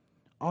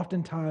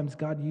 Oftentimes,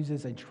 God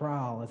uses a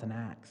trowel as an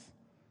axe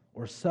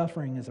or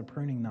suffering as a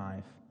pruning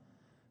knife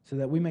so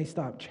that we may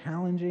stop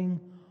challenging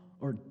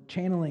or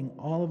channeling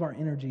all of our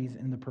energies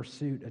in the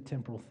pursuit of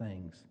temporal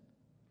things.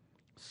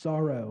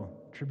 Sorrow,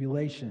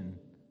 tribulation,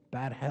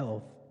 bad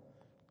health,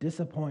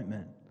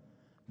 disappointment,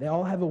 they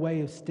all have a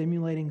way of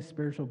stimulating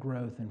spiritual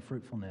growth and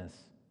fruitfulness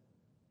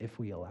if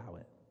we allow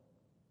it.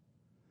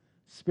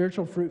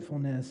 Spiritual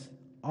fruitfulness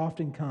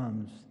often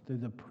comes through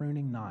the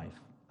pruning knife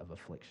of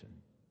affliction.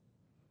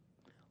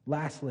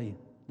 Lastly,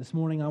 this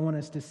morning I want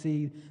us to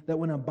see that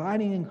when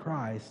abiding in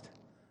Christ,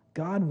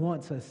 God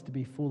wants us to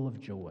be full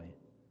of joy.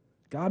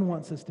 God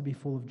wants us to be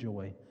full of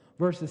joy.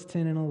 Verses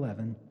 10 and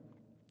 11.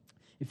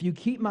 If you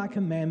keep my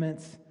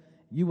commandments,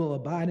 you will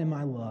abide in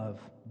my love,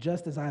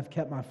 just as I have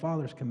kept my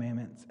Father's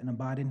commandments and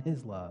abide in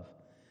his love.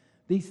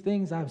 These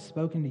things I have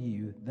spoken to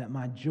you, that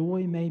my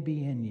joy may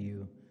be in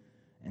you,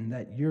 and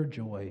that your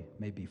joy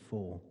may be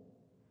full.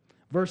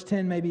 Verse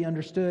 10 may be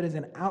understood as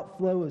an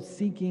outflow of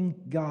seeking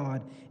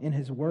God in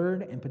His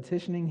Word and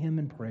petitioning Him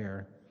in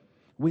prayer.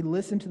 We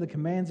listen to the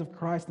commands of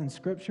Christ in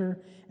Scripture,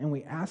 and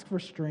we ask for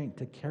strength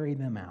to carry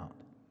them out.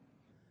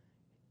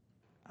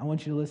 I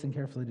want you to listen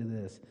carefully to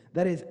this.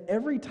 That is,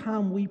 every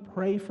time we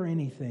pray for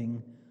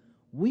anything,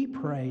 we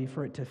pray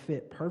for it to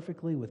fit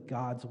perfectly with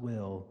God's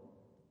will.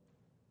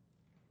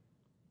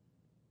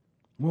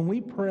 When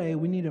we pray,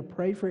 we need to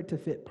pray for it to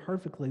fit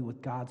perfectly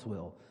with God's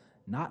will.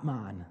 Not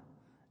mine,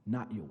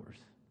 not yours,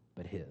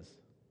 but His.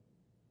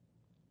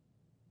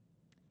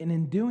 And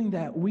in doing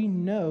that, we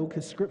know,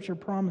 because Scripture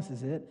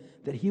promises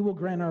it, that He will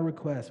grant our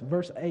request.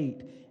 Verse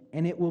 8,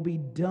 and it will be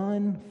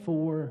done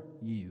for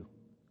you.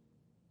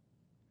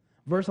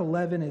 Verse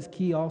 11 is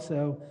key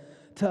also.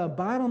 To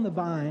abide on the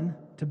vine,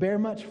 to bear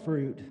much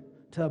fruit,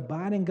 to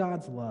abide in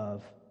God's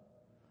love,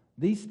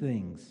 these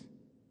things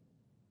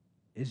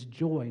is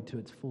joy to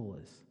its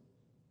fullest.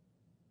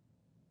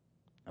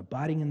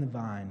 Abiding in the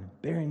vine,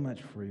 bearing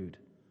much fruit,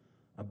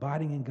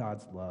 abiding in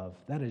God's love,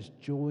 that is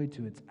joy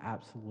to its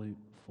absolute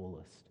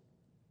fullest.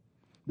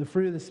 The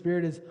fruit of the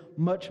Spirit is a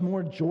much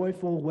more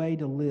joyful way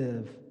to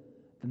live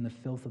than the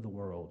filth of the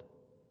world.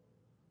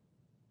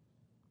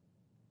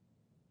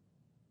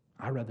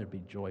 I'd rather be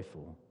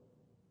joyful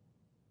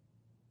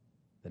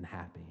than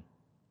happy.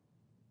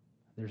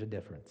 There's a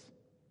difference.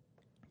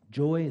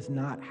 Joy is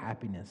not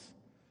happiness.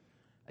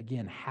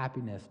 Again,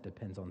 happiness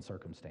depends on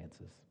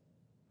circumstances.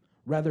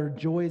 Rather,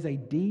 joy is a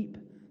deep,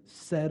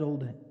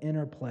 settled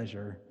inner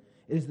pleasure.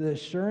 It is the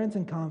assurance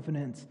and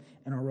confidence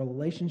in our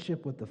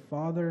relationship with the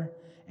Father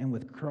and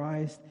with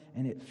Christ,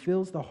 and it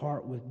fills the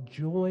heart with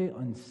joy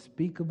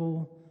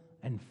unspeakable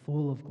and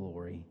full of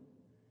glory.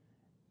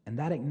 And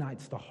that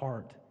ignites the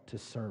heart to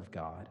serve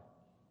God.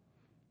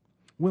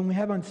 When we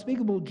have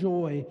unspeakable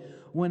joy,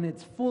 when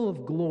it's full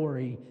of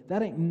glory,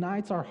 that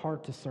ignites our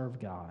heart to serve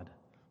God.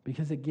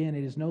 Because again,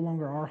 it is no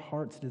longer our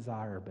heart's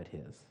desire, but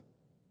His.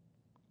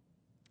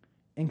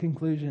 In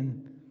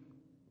conclusion,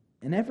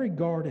 in every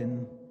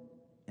garden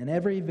and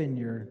every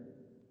vineyard,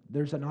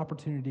 there's an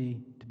opportunity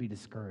to be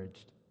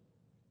discouraged.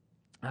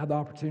 I have the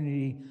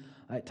opportunity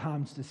at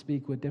times to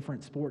speak with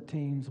different sport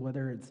teams,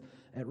 whether it's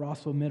at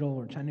Rossville Middle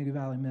or Chattanooga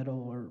Valley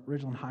Middle or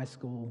Ridgeland High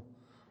School,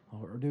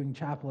 or doing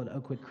chapel at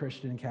Oakwood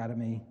Christian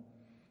Academy.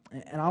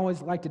 And I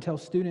always like to tell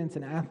students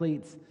and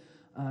athletes,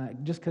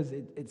 just because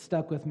it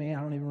stuck with me,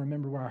 I don't even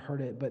remember where I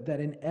heard it, but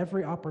that in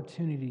every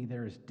opportunity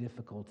there is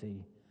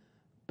difficulty,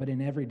 but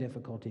in every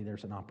difficulty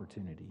there's an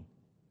opportunity.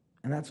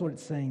 And that's what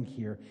it's saying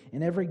here.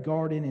 In every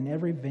garden, in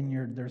every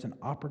vineyard, there's an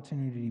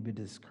opportunity to be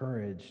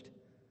discouraged.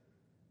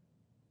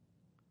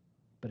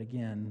 But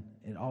again,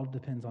 it all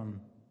depends on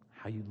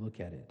how you look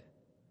at it.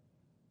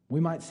 We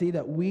might see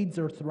that weeds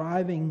are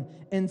thriving,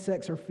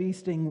 insects are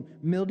feasting,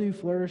 mildew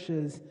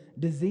flourishes,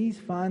 disease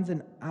finds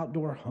an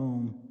outdoor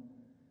home.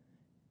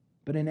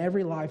 But in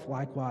every life,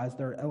 likewise,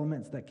 there are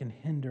elements that can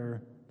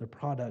hinder the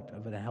product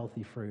of a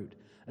healthy fruit.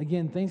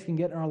 Again, things can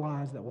get in our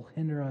lives that will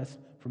hinder us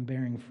from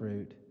bearing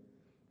fruit.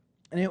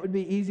 And it would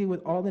be easy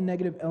with all the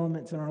negative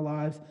elements in our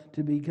lives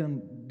to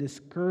become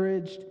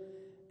discouraged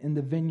in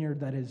the vineyard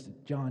that is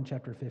John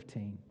chapter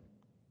 15.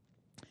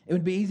 It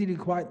would be easy to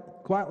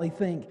quietly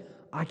think,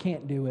 I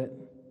can't do it.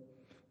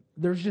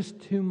 There's just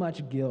too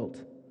much guilt.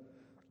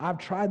 I've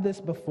tried this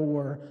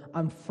before.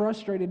 I'm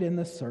frustrated in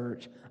the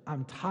search.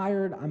 I'm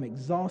tired. I'm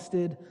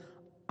exhausted.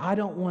 I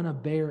don't want to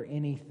bear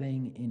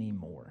anything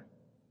anymore.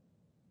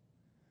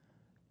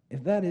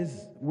 If that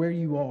is where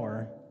you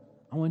are,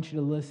 I want you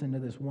to listen to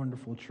this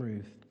wonderful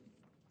truth.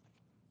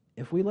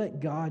 If we let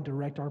God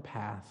direct our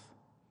path,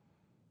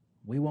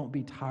 we won't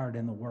be tired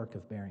in the work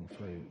of bearing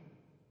fruit.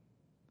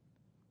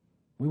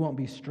 We won't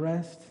be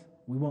stressed.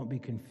 We won't be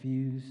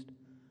confused.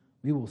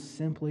 We will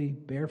simply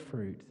bear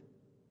fruit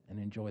and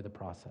enjoy the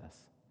process.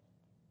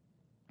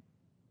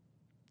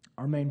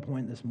 Our main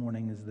point this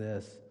morning is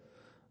this.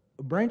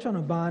 A branch on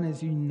a vine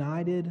is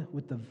united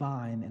with the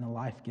vine in a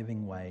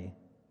life-giving way.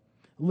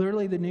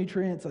 Literally, the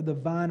nutrients of the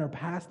vine are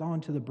passed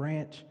on to the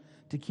branch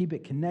to keep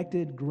it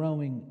connected,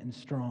 growing, and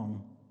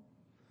strong.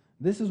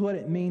 This is what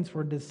it means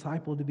for a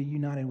disciple to be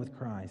united with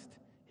Christ.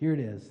 Here it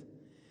is.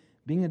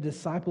 Being a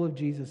disciple of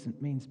Jesus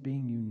means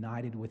being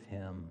united with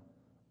Him,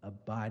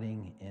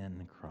 abiding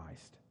in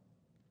Christ.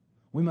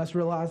 We must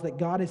realize that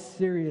God is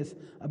serious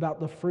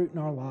about the fruit in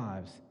our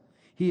lives.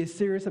 He is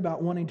serious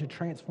about wanting to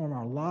transform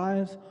our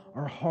lives,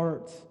 our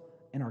hearts,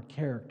 and our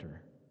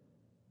character.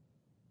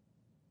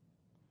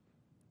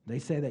 They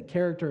say that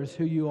character is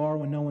who you are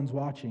when no one's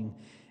watching.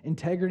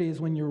 Integrity is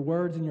when your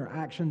words and your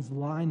actions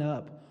line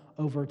up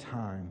over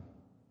time.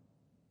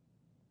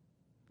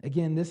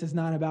 Again, this is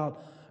not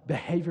about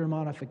behavior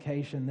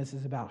modification. This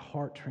is about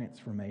heart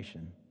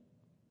transformation.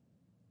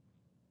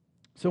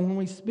 So when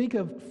we speak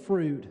of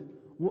fruit,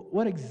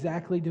 what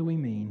exactly do we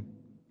mean?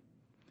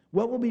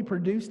 What will be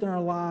produced in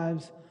our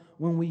lives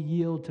when we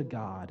yield to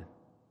God?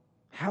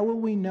 How will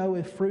we know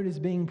if fruit is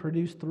being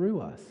produced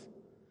through us?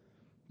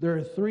 There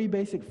are three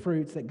basic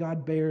fruits that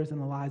God bears in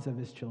the lives of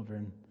His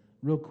children.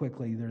 Real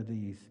quickly, they're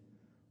these.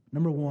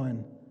 Number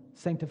one,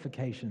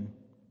 sanctification.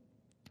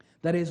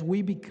 That is,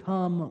 we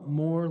become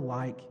more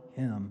like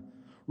him.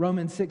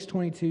 Romans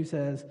 6:22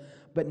 says,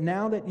 "But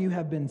now that you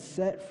have been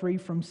set free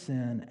from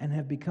sin and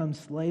have become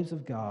slaves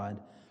of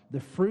God, the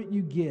fruit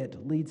you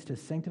get leads to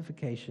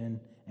sanctification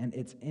and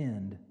its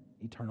end,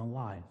 eternal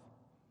life."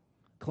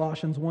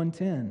 Colossians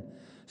 1:10,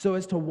 "So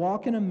as to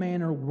walk in a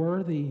manner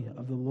worthy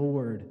of the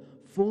Lord,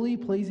 fully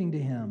pleasing to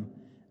him,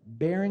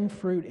 bearing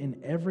fruit in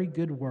every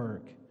good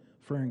work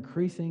for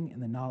increasing in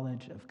the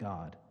knowledge of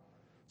God."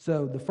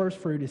 So the first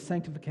fruit is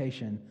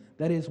sanctification.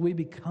 That is, we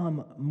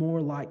become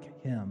more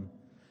like him.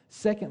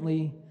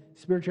 Secondly,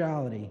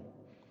 spirituality.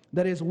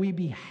 That is, we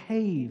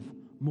behave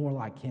more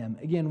like him.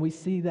 Again, we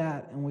see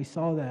that and we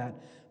saw that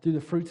through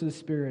the fruits of the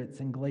Spirit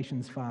in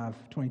Galatians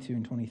 5:22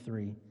 and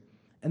 23.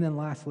 And then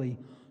lastly,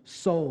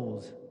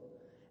 souls.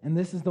 And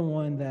this is the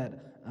one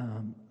that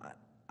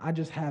I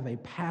just have a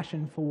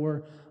passion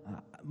for.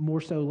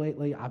 More so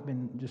lately, I've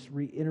been just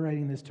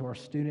reiterating this to our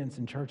students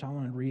in church. I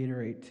want to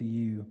reiterate to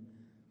you.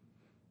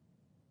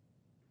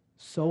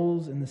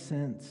 Souls in the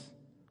sense,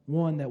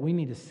 one, that we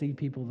need to see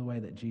people the way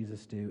that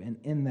Jesus do. And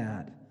in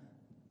that,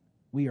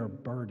 we are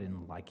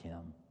burdened like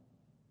him.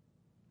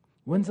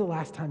 When's the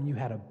last time you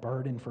had a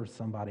burden for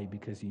somebody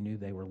because you knew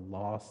they were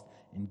lost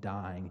and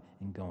dying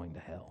and going to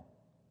hell?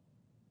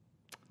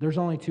 There's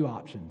only two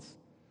options.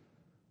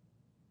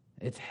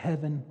 It's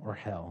heaven or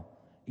hell.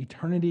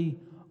 Eternity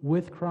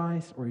with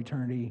Christ or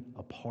eternity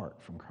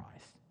apart from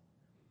Christ.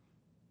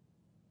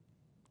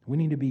 We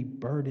need to be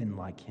burdened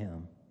like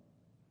him.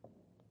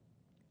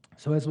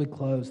 So as we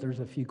close, there's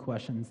a few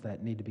questions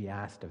that need to be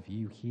asked of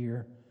you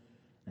here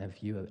and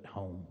of you at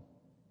home.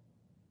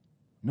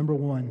 Number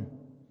one,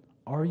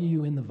 are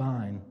you in the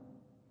vine?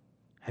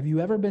 Have you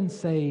ever been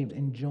saved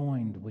and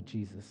joined with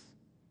Jesus?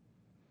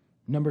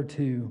 Number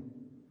two,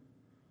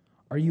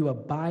 are you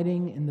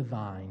abiding in the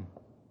vine?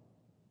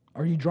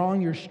 Are you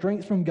drawing your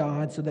strength from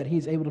God so that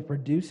he's able to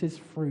produce his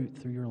fruit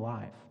through your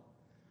life?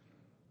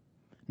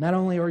 Not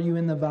only are you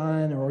in the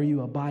vine or are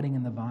you abiding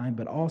in the vine,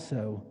 but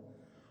also,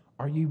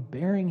 are you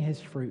bearing his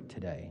fruit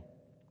today?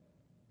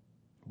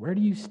 Where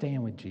do you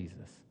stand with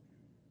Jesus?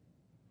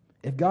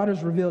 If God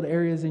has revealed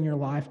areas in your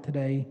life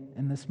today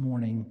and this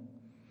morning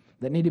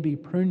that need to be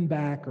pruned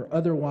back or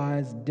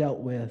otherwise dealt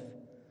with,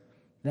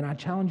 then I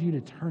challenge you to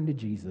turn to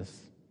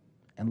Jesus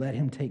and let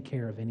him take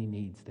care of any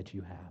needs that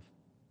you have.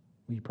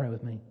 Will you pray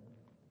with me?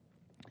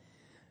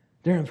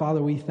 Dear Heavenly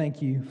Father, we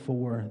thank you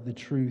for the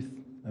truth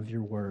of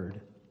your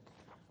word.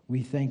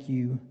 We thank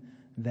you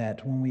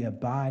that when we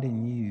abide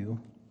in you,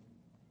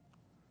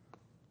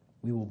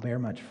 we will bear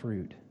much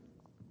fruit.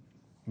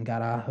 And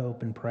God, I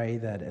hope and pray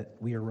that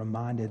we are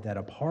reminded that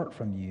apart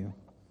from you,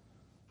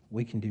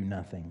 we can do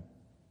nothing.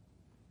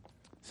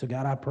 So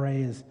God, I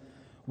pray as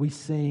we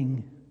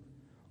sing,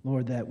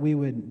 Lord, that we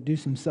would do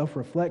some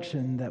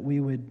self-reflection, that we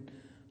would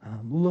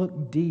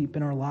look deep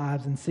in our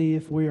lives and see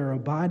if we are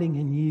abiding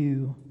in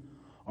you.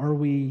 Are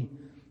we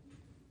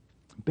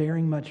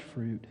bearing much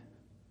fruit?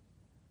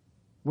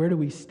 Where do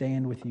we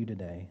stand with you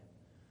today?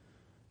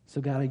 So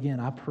God, again,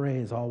 I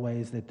pray as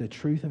always that the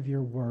truth of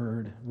your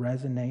word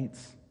resonates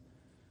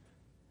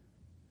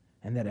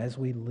and that as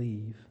we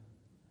leave,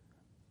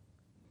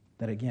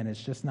 that again,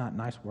 it's just not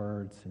nice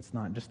words. It's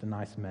not just a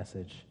nice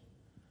message,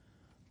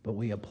 but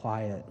we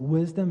apply it.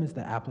 Wisdom is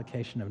the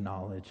application of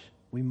knowledge.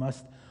 We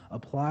must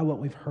apply what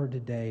we've heard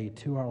today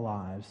to our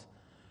lives.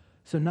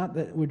 So not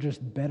that we're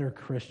just better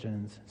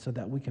Christians so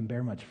that we can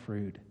bear much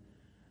fruit,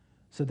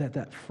 so that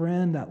that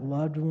friend, that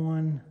loved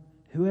one,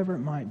 whoever it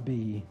might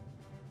be,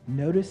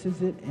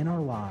 notices it in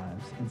our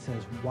lives and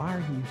says, why are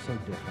you so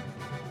different?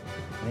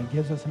 And it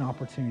gives us an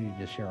opportunity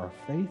to share our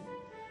faith,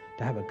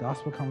 to have a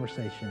gospel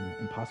conversation,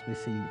 and possibly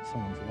see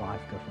someone's life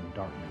go from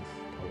darkness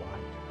to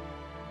light.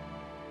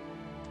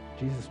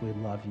 Jesus, we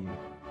love you.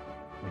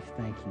 We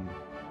thank you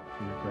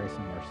for your grace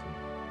and mercy.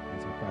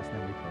 It's in Christ's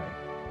name we pray.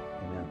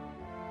 Amen.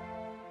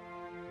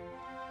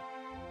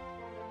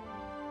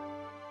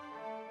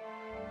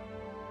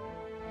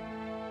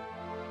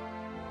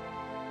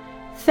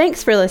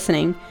 Thanks for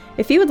listening.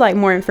 If you would like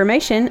more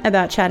information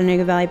about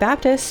Chattanooga Valley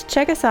Baptist,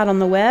 check us out on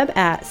the web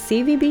at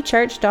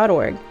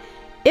cvbchurch.org.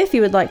 If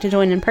you would like to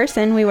join in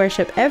person, we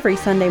worship every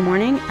Sunday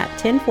morning at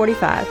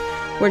 10:45.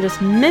 We're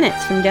just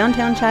minutes from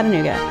downtown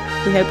Chattanooga.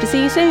 We hope to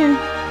see you soon.